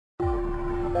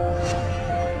Today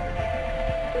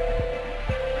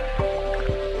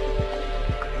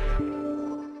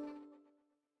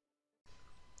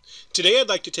I'd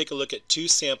like to take a look at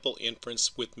two-sample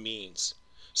inference with means.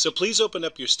 So please open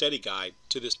up your study guide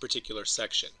to this particular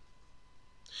section.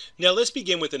 Now let's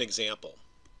begin with an example.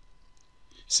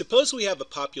 Suppose we have a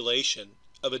population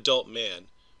of adult men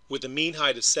with a mean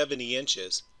height of 70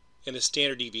 inches and a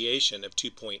standard deviation of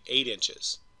 2.8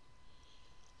 inches.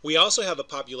 We also have a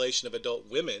population of adult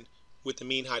women with a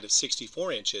mean height of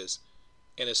 64 inches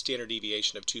and a standard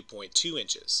deviation of 2.2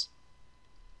 inches.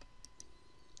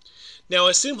 Now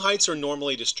assume heights are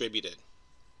normally distributed.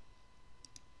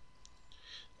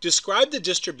 Describe the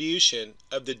distribution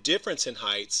of the difference in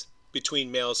heights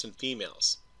between males and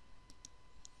females.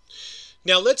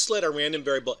 Now let's let our random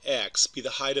variable x be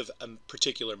the height of a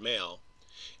particular male,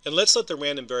 and let's let the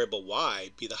random variable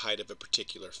y be the height of a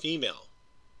particular female.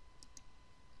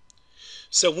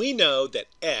 So we know that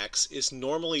x is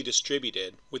normally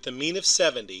distributed with a mean of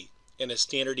 70 and a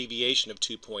standard deviation of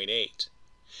 2.8.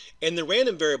 And the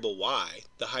random variable y,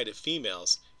 the height of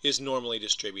females, is normally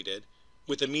distributed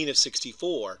with a mean of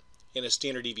 64 and a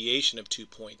standard deviation of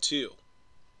 2.2.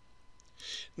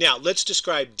 Now let's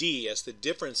describe d as the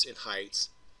difference in heights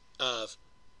of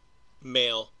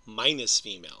male minus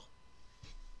female.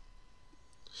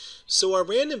 So our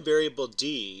random variable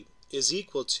d is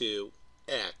equal to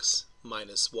x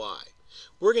minus y.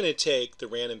 We're going to take the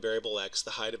random variable x,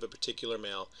 the height of a particular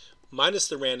male, minus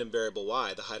the random variable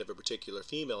y, the height of a particular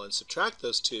female, and subtract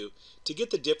those two to get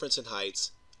the difference in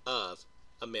heights of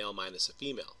a male minus a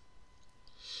female.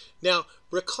 Now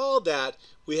recall that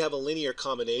we have a linear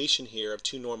combination here of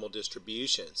two normal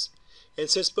distributions, and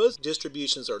since both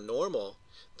distributions are normal,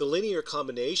 the linear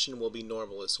combination will be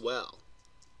normal as well.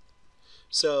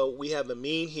 So we have a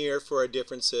mean here for our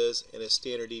differences and a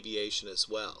standard deviation as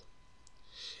well.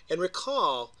 And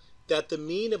recall that the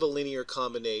mean of a linear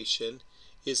combination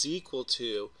is equal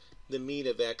to the mean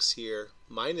of x here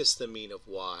minus the mean of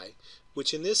y,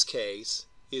 which in this case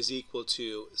is equal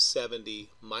to 70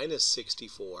 minus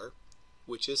 64,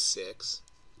 which is 6.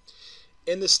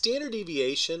 And the standard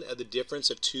deviation of the difference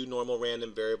of two normal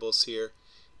random variables here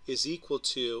is equal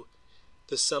to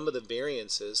the sum of the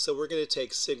variances. So we're going to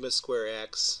take sigma square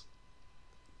x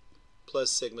plus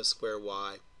sigma square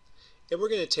y, and we're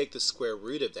going to take the square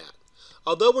root of that.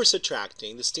 Although we're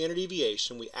subtracting the standard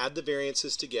deviation, we add the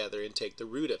variances together and take the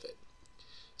root of it.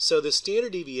 So the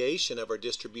standard deviation of our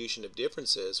distribution of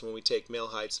differences when we take male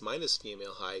heights minus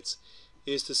female heights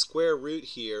is the square root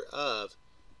here of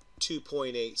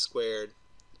 2.8 squared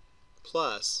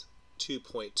plus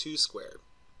 2.2 squared.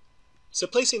 So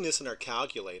placing this in our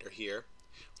calculator here,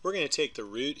 we're going to take the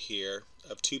root here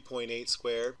of 2.8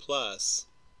 squared plus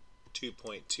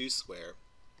 2.2 squared,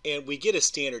 and we get a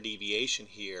standard deviation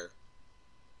here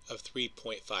of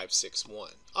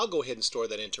 3.561. I'll go ahead and store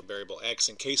that into variable x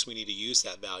in case we need to use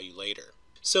that value later.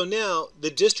 So now the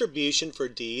distribution for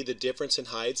d, the difference in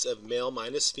heights of male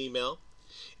minus female,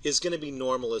 is going to be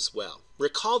normal as well.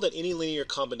 Recall that any linear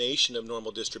combination of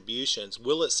normal distributions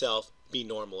will itself be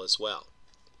normal as well.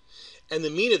 And the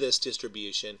mean of this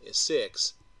distribution is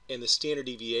 6, and the standard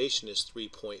deviation is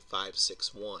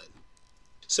 3.561.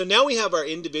 So now we have our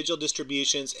individual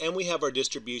distributions and we have our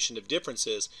distribution of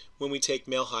differences when we take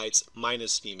male heights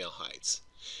minus female heights.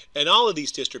 And all of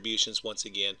these distributions, once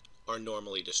again, are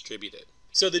normally distributed.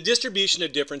 So the distribution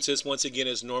of differences, once again,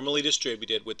 is normally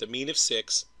distributed with a mean of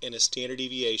 6 and a standard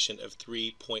deviation of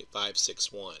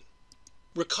 3.561.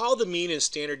 Recall the mean and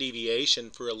standard deviation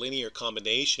for a linear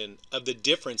combination of the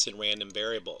difference in random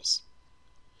variables.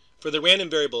 For the random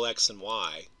variable x and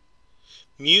y,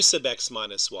 mu sub x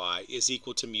minus y is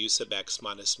equal to mu sub x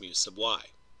minus mu sub y.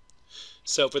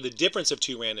 So for the difference of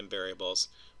two random variables,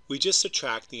 we just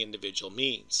subtract the individual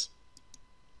means.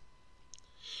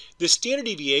 The standard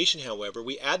deviation, however,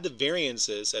 we add the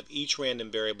variances of each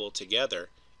random variable together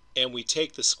and we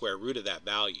take the square root of that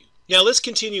value. Now let's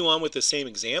continue on with the same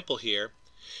example here,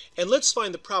 and let's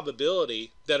find the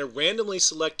probability that a randomly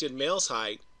selected male's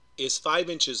height is 5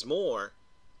 inches more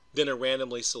than a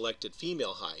randomly selected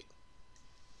female height.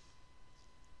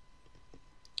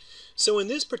 So in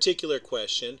this particular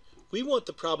question, we want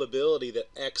the probability that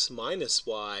x minus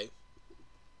y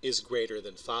is greater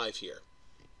than 5 here.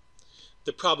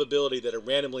 The probability that a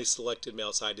randomly selected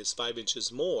male's height is 5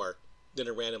 inches more than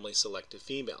a randomly selected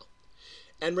female.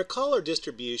 And recall our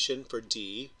distribution for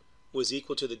d was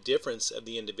equal to the difference of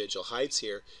the individual heights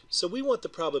here, so we want the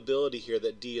probability here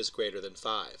that d is greater than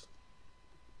 5.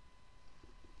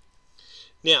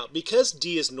 Now, because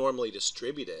d is normally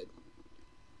distributed,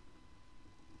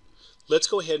 let's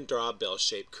go ahead and draw a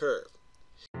bell-shaped curve.